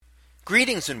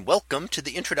Greetings and welcome to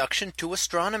the introduction to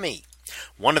astronomy.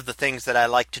 One of the things that I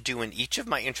like to do in each of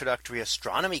my introductory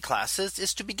astronomy classes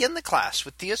is to begin the class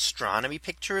with the astronomy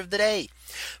picture of the day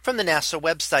from the NASA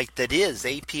website, that is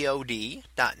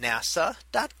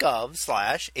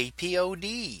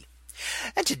apod.nasa.gov/apod.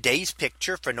 And today's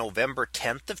picture for November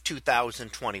 10th of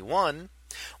 2021.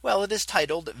 Well, it is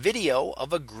titled Video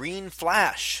of a Green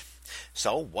Flash.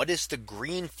 So what is the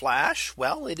green flash?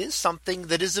 Well, it is something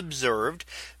that is observed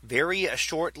very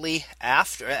shortly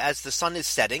after, as the sun is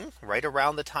setting, right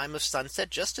around the time of sunset,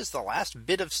 just as the last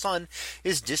bit of sun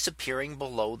is disappearing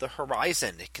below the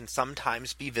horizon. It can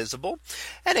sometimes be visible,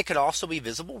 and it can also be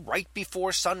visible right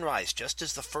before sunrise, just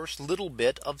as the first little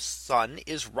bit of sun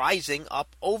is rising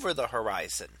up over the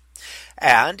horizon.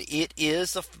 And it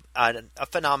is a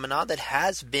phenomenon that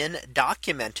has been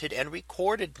documented and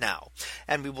recorded now.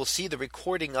 And we will see the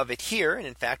recording of it here. And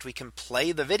in fact, we can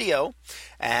play the video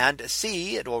and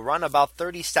see it will run about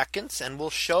 30 seconds and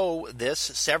we'll show this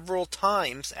several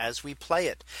times as we play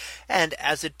it. And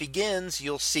as it begins,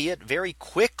 you'll see it very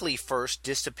quickly first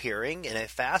disappearing in a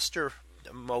faster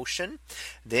motion,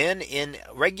 then in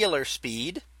regular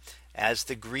speed, as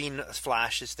the green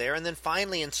flash is there, and then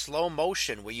finally in slow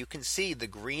motion, where you can see the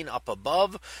green up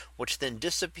above, which then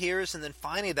disappears, and then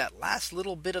finally that last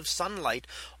little bit of sunlight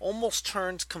almost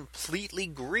turns completely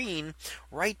green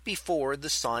right before the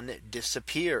sun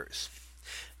disappears.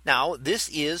 Now, this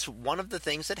is one of the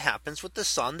things that happens with the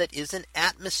sun that is an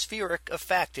atmospheric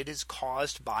effect. It is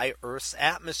caused by Earth's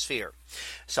atmosphere.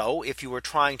 So if you were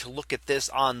trying to look at this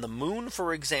on the moon,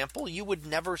 for example, you would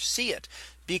never see it,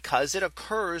 because it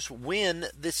occurs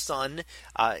when the sun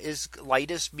is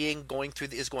going through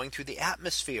the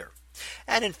atmosphere.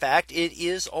 And in fact, it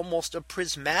is almost a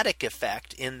prismatic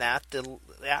effect in that the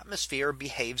atmosphere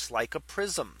behaves like a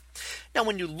prism. Now,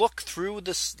 when you look through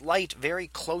this light very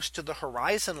close to the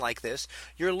horizon like this,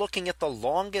 you're looking at the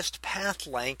longest path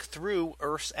length through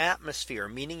Earth's atmosphere,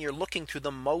 meaning you're looking through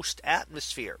the most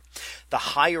atmosphere. The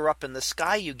higher up in the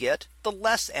sky you get, the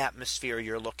less atmosphere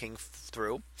you're looking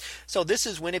through. So this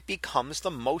is when it becomes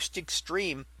the most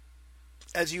extreme,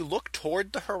 as you look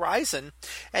toward the horizon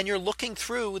and you're looking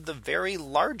through the very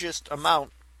largest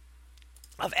amount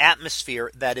of atmosphere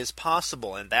that is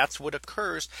possible. And that's what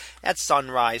occurs at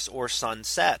sunrise or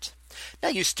sunset. Now,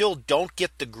 you still don't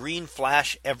get the green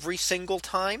flash every single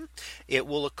time. It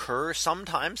will occur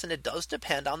sometimes, and it does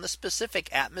depend on the specific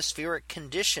atmospheric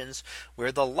conditions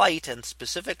where the light, and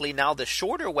specifically now the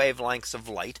shorter wavelengths of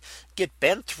light, get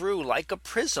bent through like a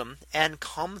prism and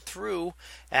come through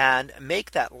and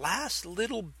make that last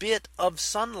little bit of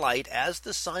sunlight as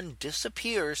the sun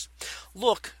disappears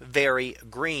look very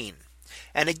green.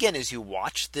 And again, as you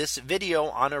watch this video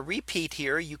on a repeat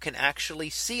here, you can actually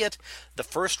see it. The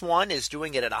first one is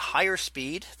doing it at a higher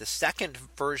speed. The second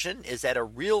version is at a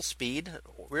real speed,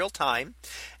 real time.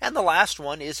 And the last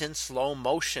one is in slow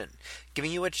motion,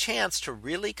 giving you a chance to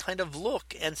really kind of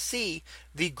look and see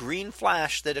the green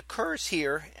flash that occurs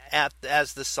here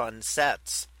as the sun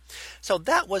sets. So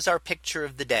that was our picture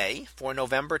of the day for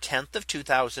November 10th of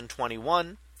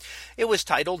 2021. It was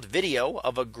titled Video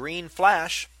of a Green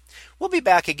Flash. We'll be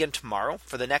back again tomorrow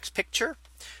for the next picture.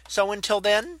 So until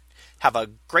then, have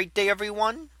a great day,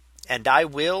 everyone, and I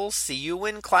will see you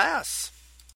in class.